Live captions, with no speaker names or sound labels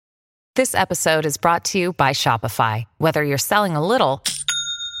This episode is brought to you by Shopify. Whether you're selling a little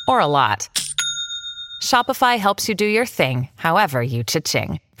or a lot, Shopify helps you do your thing, however you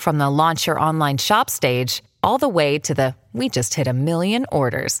cha-ching. From the launch your online shop stage, all the way to the we just hit 1 million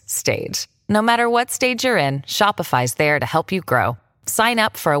orders stage. No matter what stage you're in, Shopify's there to help you grow. Sign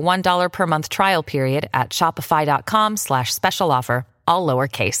up for a $1 per month trial period at shopify.com/special offer, all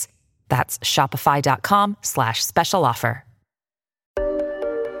lowercase. That's shopify.com/special offer.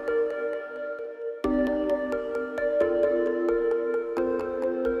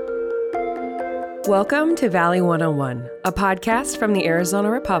 Welcome to Valley 101, a podcast from the Arizona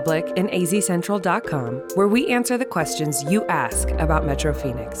Republic and azcentral.com, where we answer the questions you ask about Metro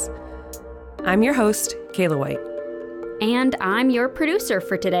Phoenix. I'm your host, Kayla White. And I'm your producer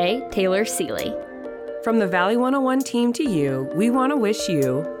for today, Taylor Seeley. From the Valley 101 team to you, we want to wish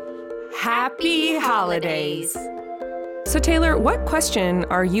you Happy Holidays! So Taylor, what question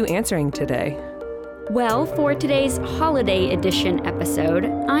are you answering today? Well, for today's holiday edition episode,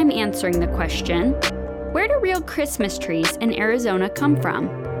 I'm answering the question, where do real Christmas trees in Arizona come from?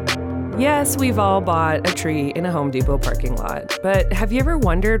 Yes, we've all bought a tree in a Home Depot parking lot, but have you ever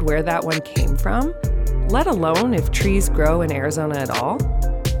wondered where that one came from? Let alone if trees grow in Arizona at all?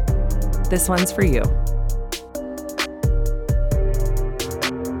 This one's for you.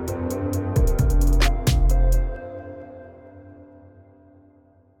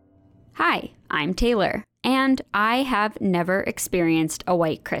 Hi, I'm Taylor, and I have never experienced a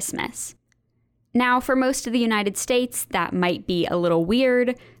white Christmas. Now, for most of the United States, that might be a little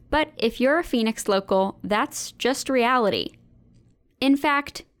weird, but if you're a Phoenix local, that's just reality. In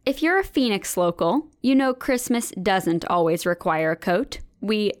fact, if you're a Phoenix local, you know Christmas doesn't always require a coat.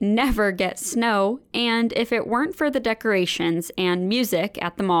 We never get snow, and if it weren't for the decorations and music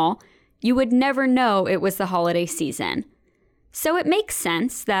at the mall, you would never know it was the holiday season. So it makes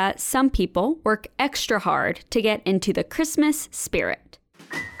sense that some people work extra hard to get into the Christmas spirit.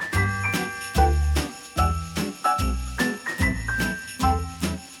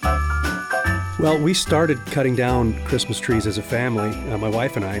 Well, we started cutting down Christmas trees as a family, my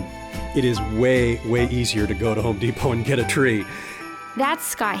wife and I. It is way easier to go to Home Depot and get a tree. That's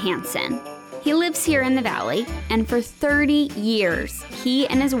Scott Hansen. He lives here in the Valley, and for 30 years, he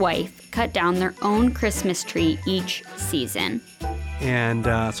and his wife cut down their own Christmas tree each season. And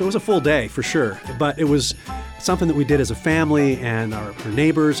so it was a full day for sure, but it was something that we did as a family, and our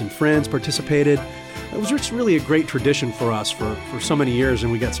neighbors and friends participated. It was just really a great tradition for us for so many years,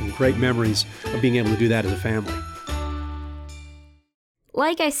 and we got some great memories of being able to do that as a family.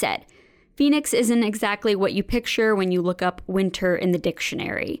 Like I said, Phoenix isn't exactly what you picture when you look up winter in the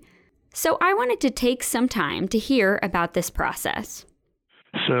dictionary. So I wanted to take some time to hear about this process.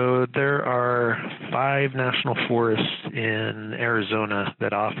 So there are 5 national forests in Arizona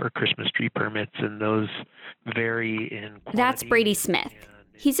that offer Christmas tree permits, and those vary in quantity. That's Brady Smith.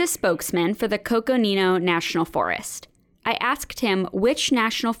 He's a spokesman for the Coconino National Forest. I asked him which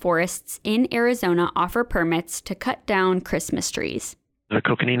national forests in Arizona offer permits to cut down Christmas trees. The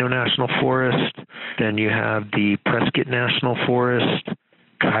Coconino National Forest, then you have the Prescott National Forest,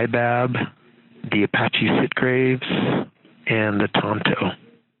 Kaibab, the Apache Sitgraves, and the Tonto.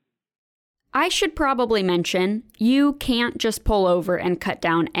 I should probably mention, you can't just pull over and cut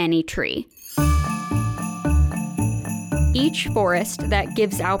down any tree. Each forest that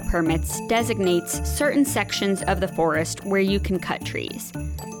gives out permits designates certain sections of the forest where you can cut trees.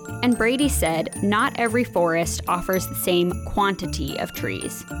 And Brady said not every forest offers the same quantity of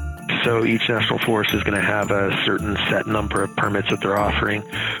trees. So each national forest is going to have a certain set number of permits that they're offering.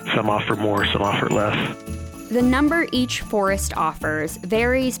 Some offer more, some offer less. The number each forest offers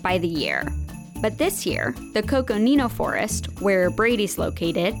varies by the year. But this year, the Coconino Forest, where Brady's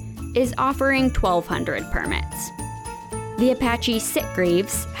located, is offering 1,200 permits. The Apache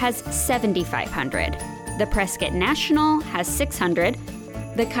Sitgraves has 7,500. The Prescott National has 600.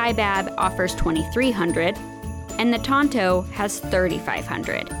 The Kaibab offers 2,300. And the Tonto has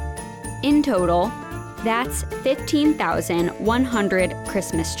 3,500. In total, that's 15,100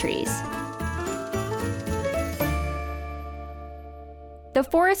 Christmas trees. The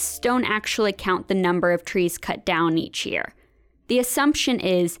forests don't actually count the number of trees cut down each year. The assumption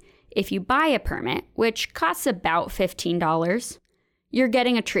is if you buy a permit, which costs about $15, you're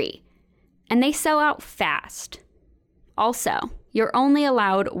getting a tree, and they sell out fast. Also, you're only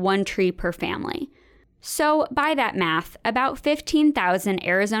allowed 1 tree per family. So by that math, about 15,000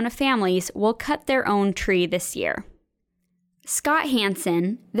 Arizona families will cut their own tree this year. Scott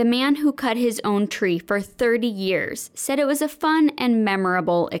Hansen, the man who cut his own tree for 30 years, said it was a fun and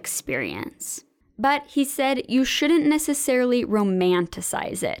memorable experience. But he said you shouldn't necessarily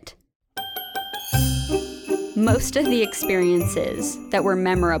romanticize it. Most of the experiences that were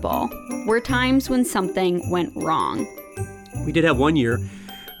memorable were times when something went wrong. We did have one year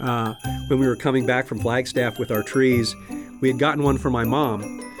when we were coming back from Flagstaff with our trees. We had gotten one for my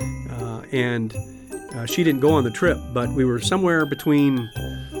mom, and she didn't go on the trip, but we were somewhere between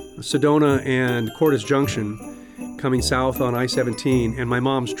Sedona and Cordes Junction coming south on I-17, and my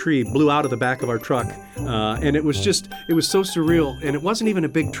mom's tree blew out of the back of our truck. And it was so surreal. And it wasn't even a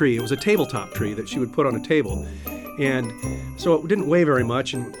big tree. It was a tabletop tree that she would put on a table. And so it didn't weigh very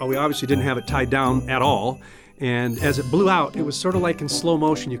much, and we obviously didn't have it tied down at all. And as it blew out, it was sort of like in slow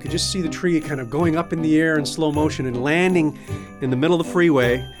motion. You could just see the tree kind of going up in the air in slow motion and landing in the middle of the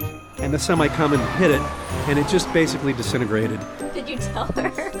freeway, and the semi come and hit it, and it just basically disintegrated. Did you tell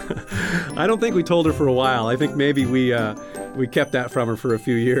her? I don't think we told her for a while. I think maybe we kept that from her for a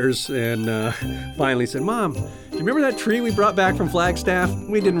few years, and finally said, "Mom, do you remember that tree we brought back from Flagstaff?"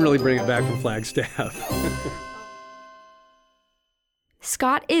 We didn't really bring it back from Flagstaff.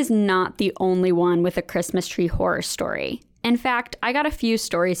 Scott is not the only one with a Christmas tree horror story. In fact, I got a few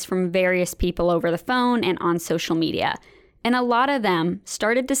stories from various people over the phone and on social media, and a lot of them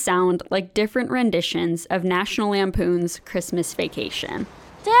started to sound like different renditions of National Lampoon's Christmas Vacation.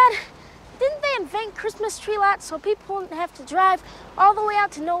 Dad, didn't they invent Christmas tree lots so people wouldn't have to drive all the way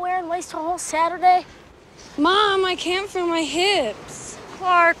out to nowhere and waste a whole Saturday? Mom, I can't feel my hips.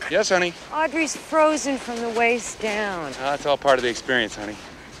 Clark. Yes, honey? Audrey's frozen from the waist down. That's all part of the experience, honey.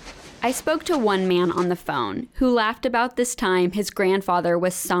 I spoke to one man on the phone who laughed about this time his grandfather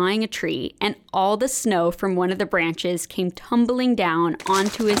was sawing a tree and all the snow from one of the branches came tumbling down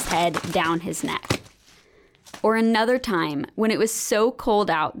onto his head down his neck. Or another time when it was so cold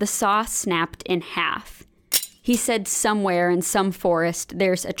out the saw snapped in half. He said somewhere in some forest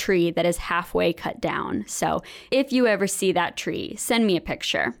there's a tree that is halfway cut down, so if you ever see that tree, send me a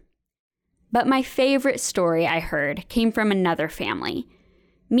picture. But my favorite story I heard came from another family.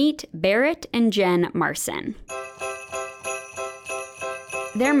 Meet Barrett and Jen Marson.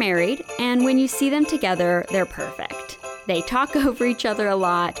 They're married, and when you see them together, they're perfect. They talk over each other a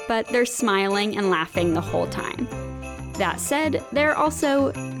lot, but they're smiling and laughing the whole time. That said, they're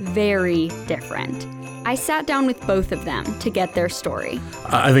also very different. I sat down with both of them to get their story.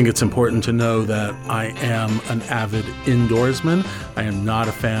 I think it's important to know that I am an avid indoorsman. I am not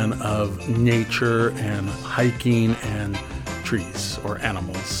a fan of nature and hiking and trees or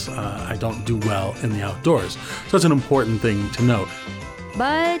animals. I don't do well in the outdoors. So it's an important thing to note.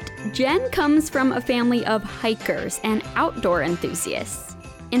 But Jen comes from a family of hikers and outdoor enthusiasts.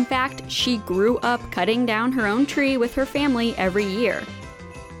 In fact, she grew up cutting down her own tree with her family every year.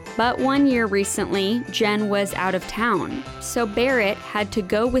 But one year recently, Jen was out of town, so Barrett had to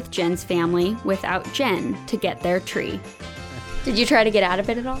go with Jen's family without Jen to get their tree. Did you try to get out of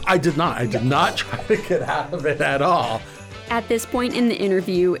it at all? I did not. I did not try to get out of it at all. At this point in the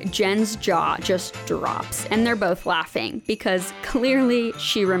interview, Jen's jaw just drops, and they're both laughing because clearly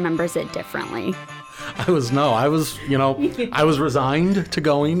she remembers it differently. I was resigned to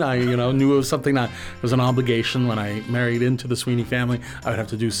going. I, knew it was something that was an obligation. When I married into the Sweeney family, I would have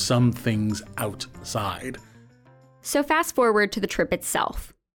to do some things outside. So fast forward to the trip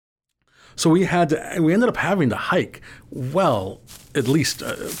itself. So we ended up having to hike, at least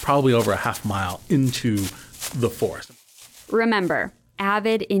probably over a half mile into the forest. Remember,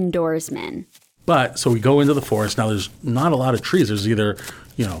 avid indoorsmen. But so we go into the forest. Now there's not a lot of trees. There's either,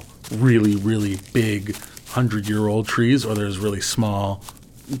 really, really big 100-year-old trees, or there's really small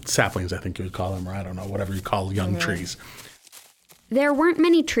saplings, I think you would call them, or I don't know, whatever you call young trees. There weren't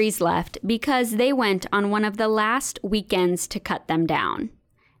many trees left because they went on one of the last weekends to cut them down.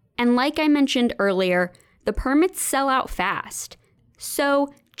 And like I mentioned earlier, the permits sell out fast.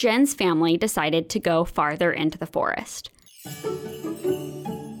 So Jen's family decided to go farther into the forest.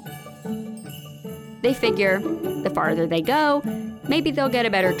 They figure the farther they go, maybe they'll get a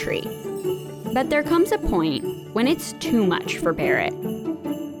better tree. But there comes a point when it's too much for Barrett.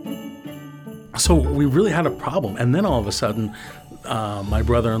 So we really had a problem. And then all of a sudden, my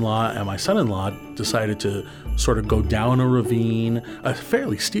brother-in-law and my son-in-law decided to sort of go down a ravine, a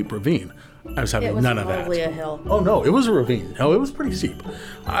fairly steep ravine. I was having none of that. It was probably a hill. Oh, no, it was a ravine. No, it was pretty steep.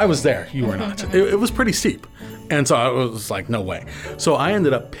 I was there. You were not. It was pretty steep. And so I was like, no way. So I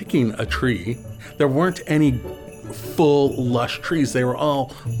ended up picking a tree. There weren't any full, lush trees. They were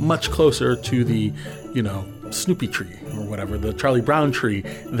all much closer to the, Snoopy tree or whatever, the Charlie Brown tree,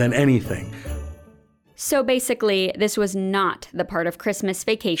 than anything. So basically, this was not the part of Christmas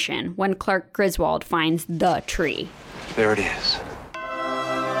Vacation when Clark Griswold finds the tree. There it is.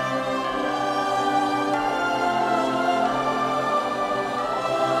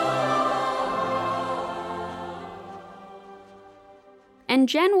 And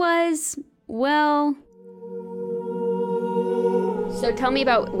Jen was, well... So tell me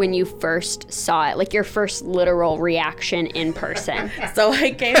about when you first saw it, like your first literal reaction in person. So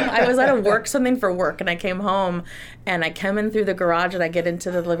I was at something for work, and I came home, and I came in through the garage, and I get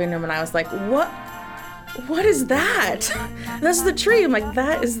into the living room, and I was like, what is that? That's the tree. I'm like,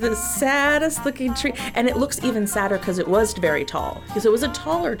 that is the saddest looking tree. And it looks even sadder because it was very tall. Because it was a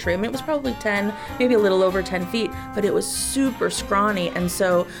taller tree. I mean, it was probably 10, maybe a little over 10 feet, but it was super scrawny. And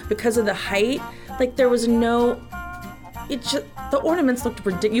so because of the height, like there was the ornaments looked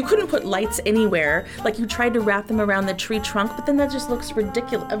ridiculous. You couldn't put lights anywhere. Like you tried to wrap them around the tree trunk, but then that just looks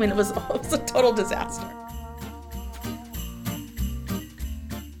ridiculous. I mean, it was a total disaster.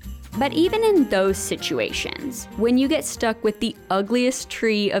 But even in those situations, when you get stuck with the ugliest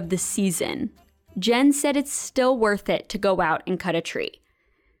tree of the season, Jen said it's still worth it to go out and cut a tree.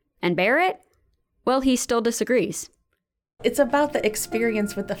 And Barrett? Well, he still disagrees. It's about the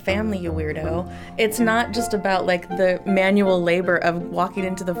experience with the family, you weirdo. It's not just about like the manual labor of walking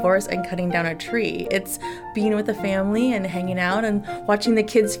into the forest and cutting down a tree. It's being with the family and hanging out and watching the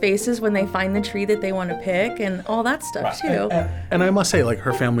kids' faces when they find the tree that they want to pick and all that stuff too. And I must say, like,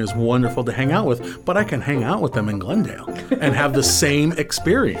 her family is wonderful to hang out with, but I can hang out with them in Glendale and have the same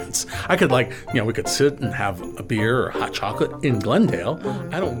experience. I could we could sit and have a beer or hot chocolate in Glendale.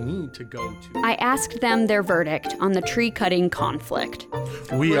 I don't need to go to... I asked them their verdict on the tree cutting conflict.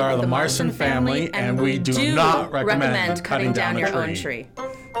 We are the Marson family, and we do not recommend cutting down your own tree.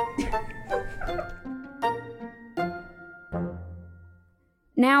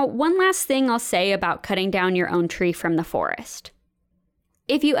 Now, one last thing I'll say about cutting down your own tree from the forest.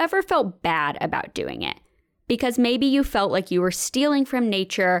 If you ever felt bad about doing it, because maybe you felt like you were stealing from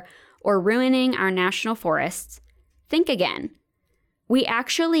nature or ruining our national forests, think again. We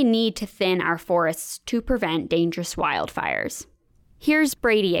actually need to thin our forests to prevent dangerous wildfires. Here's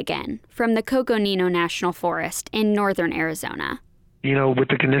Brady again from the Coconino National Forest in northern Arizona. You know, with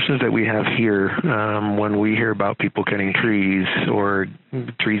the conditions that we have here, when we hear about people cutting trees or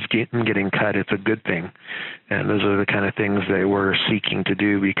trees getting cut, it's a good thing. And those are the kind of things that we're seeking to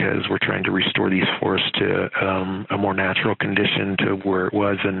do because we're trying to restore these forests to a more natural condition to where it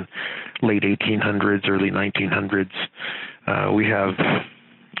was in late 1800s, early 1900s. We have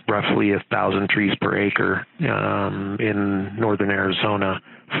roughly 1,000 trees per acre in northern Arizona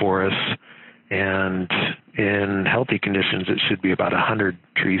forests, and in healthy conditions, it should be about 100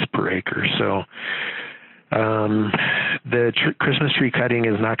 trees per acre. So the Christmas tree cutting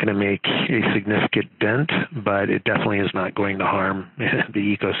is not going to make a significant dent, but it definitely is not going to harm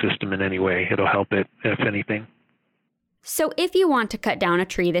the ecosystem in any way. It'll help it, if anything. So if you want to cut down a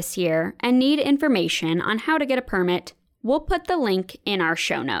tree this year and need information on how to get a permit, we'll put the link in our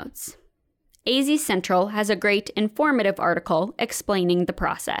show notes. AZ Central has a great informative article explaining the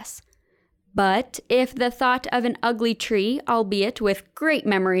process. But if the thought of an ugly tree, albeit with great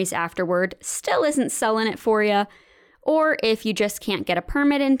memories afterward, still isn't selling it for you, or if you just can't get a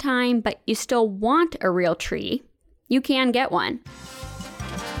permit in time but you still want a real tree, you can get one.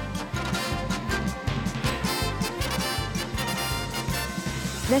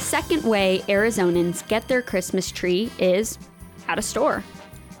 The second way Arizonans get their Christmas tree is at a store.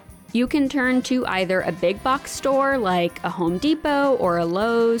 You can turn to either a big box store like a Home Depot or a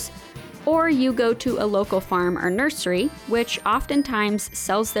Lowe's, or you go to a local farm or nursery, which oftentimes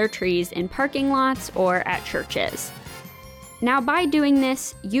sells their trees in parking lots or at churches. Now, by doing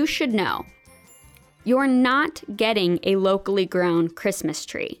this, you should know you're not getting a locally grown Christmas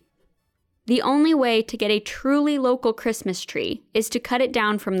tree. The only way to get a truly local Christmas tree is to cut it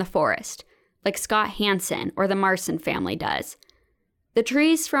down from the forest, like Scott Hansen or the Marson family does. The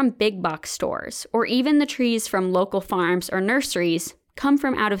trees from big box stores, or even the trees from local farms or nurseries, come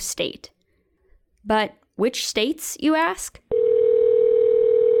from out of state. But which states, you ask?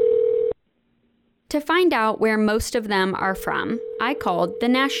 To find out where most of them are from, I called the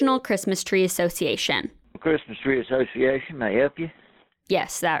National Christmas Tree Association. Christmas Tree Association, may I help you?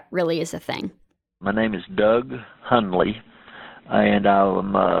 Yes, that really is a thing. My name is Doug Hunley, and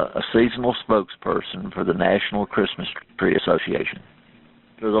I'm a seasonal spokesperson for the National Christmas Tree Association.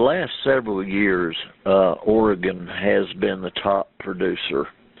 For the last several years, Oregon has been the top producer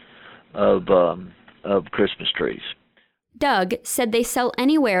of Christmas trees. Doug said they sell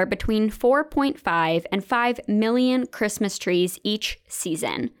anywhere between 4.5 and 5 million Christmas trees each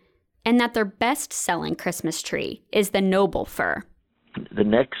season, and that their best-selling Christmas tree is the Noble Fir. The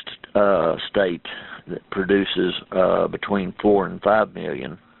next state that produces between 4 and 5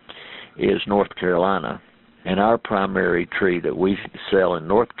 million is North Carolina. And our primary tree that we sell in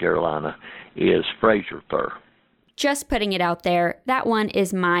North Carolina is Fraser fir. Just putting it out there, that one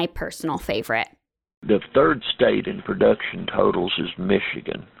is my personal favorite. The third state in production totals is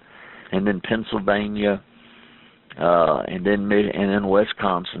Michigan, and then Pennsylvania, and then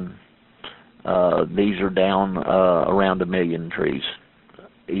Wisconsin. These are down around 1 million trees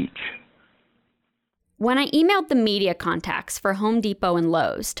each. When I emailed the media contacts for Home Depot and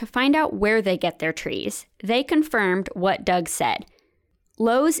Lowe's to find out where they get their trees, they confirmed what Doug said.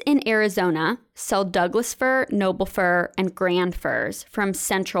 Lowe's in Arizona sell Douglas fir, noble fir, and grand firs from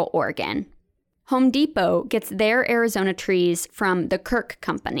Central Oregon. Home Depot gets their Arizona trees from the Kirk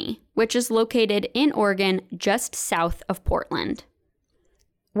Company, which is located in Oregon just south of Portland.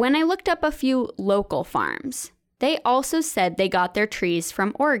 When I looked up a few local farms, they also said they got their trees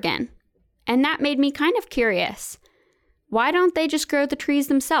from Oregon. And that made me kind of curious. Why don't they just grow the trees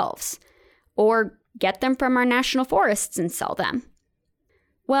themselves? Or get them from our national forests and sell them?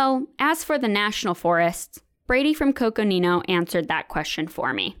 Well, as for the national forests, Brady from Coconino answered that question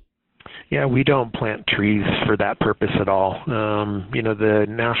for me. Yeah, we don't plant trees for that purpose at all. The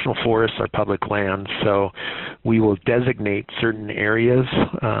national forests are public lands, so we will designate certain areas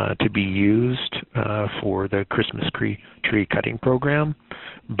to be used for the Christmas tree cutting program,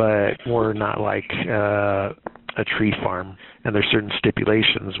 but we're not like a tree farm, and there's certain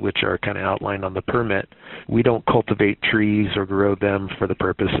stipulations which are kind of outlined on the permit. We don't cultivate trees or grow them for the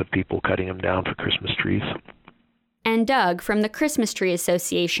purpose of people cutting them down for Christmas trees. And Doug from the Christmas Tree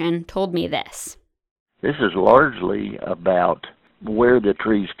Association told me this. This is largely about where the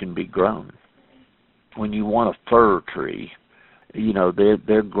trees can be grown. When you want a fir tree,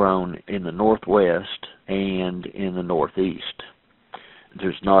 they're grown in the Northwest and in the Northeast.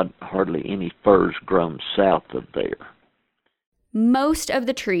 There's not hardly any firs grown south of there. Most of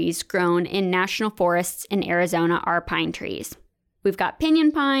the trees grown in national forests in Arizona are pine trees. We've got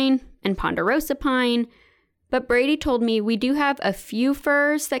pinyon pine and ponderosa pine, but Brady told me we do have a few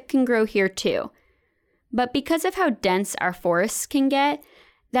firs that can grow here too. But because of how dense our forests can get,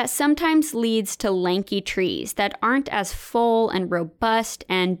 that sometimes leads to lanky trees that aren't as full and robust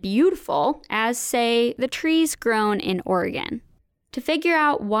and beautiful as, say, the trees grown in Oregon. To figure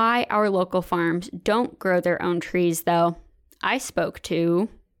out why our local farms don't grow their own trees, though, I spoke to...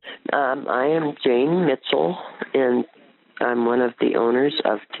 I am Jane Mitchell, and I'm one of the owners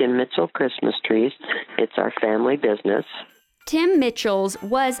of Tim Mitchell Christmas Trees. It's our family business. Tim Mitchell's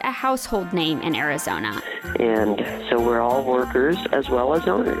was a household name in Arizona. And so we're all workers as well as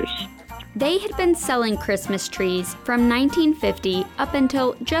owners. They had been selling Christmas trees from 1950 up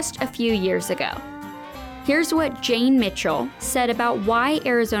until just a few years ago. Here's what Jane Mitchell said about why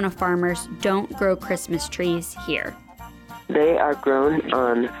Arizona farmers don't grow Christmas trees here. They are grown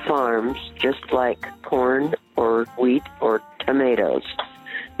on farms just like corn or wheat or tomatoes.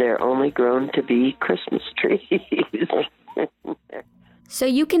 They're only grown to be Christmas trees. So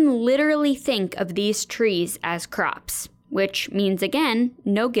you can literally think of these trees as crops, which means, again,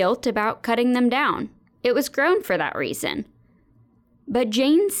 no guilt about cutting them down. It was grown for that reason. But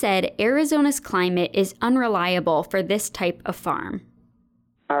Jane said Arizona's climate is unreliable for this type of farm.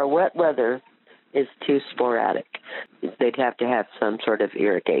 Our wet weather is too sporadic. They'd have to have some sort of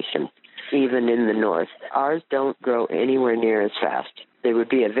irrigation, even in the north. Ours don't grow anywhere near as fast. They would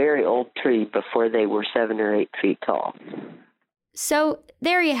be a very old tree before they were 7 or 8 feet tall. So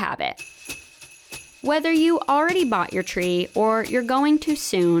there you have it. Whether you already bought your tree or you're going to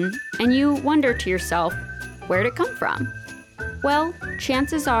soon and you wonder to yourself, where'd it come from? Well,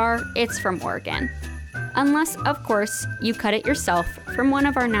 chances are it's from Oregon. Unless, of course, you cut it yourself from one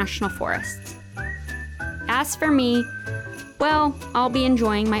of our national forests. As for me, well, I'll be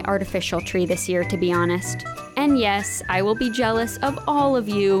enjoying my artificial tree this year, to be honest. And yes, I will be jealous of all of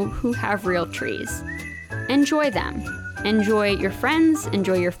you who have real trees. Enjoy them. Enjoy your friends,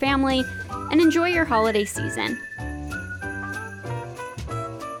 enjoy your family, and enjoy your holiday season.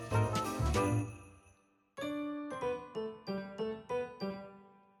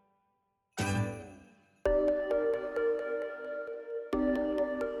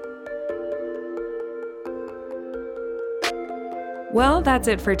 Well, that's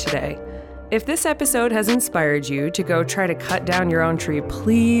it for today. If this episode has inspired you to go try to cut down your own tree,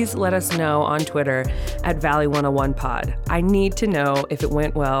 please let us know on Twitter at Valley101pod. I need to know if it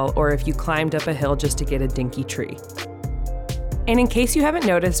went well or if you climbed up a hill just to get a dinky tree. And in case you haven't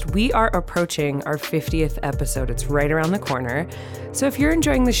noticed, we are approaching our 50th episode. It's right around the corner. So if you're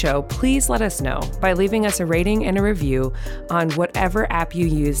enjoying the show, please let us know by leaving us a rating and a review on whatever app you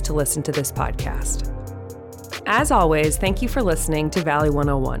use to listen to this podcast. As always, thank you for listening to Valley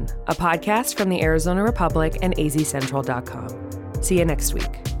 101, a podcast from the Arizona Republic and azcentral.com. See you next week.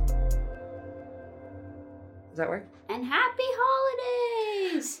 Does that work? And happy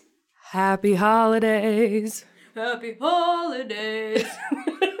holidays! Happy holidays! Happy holidays!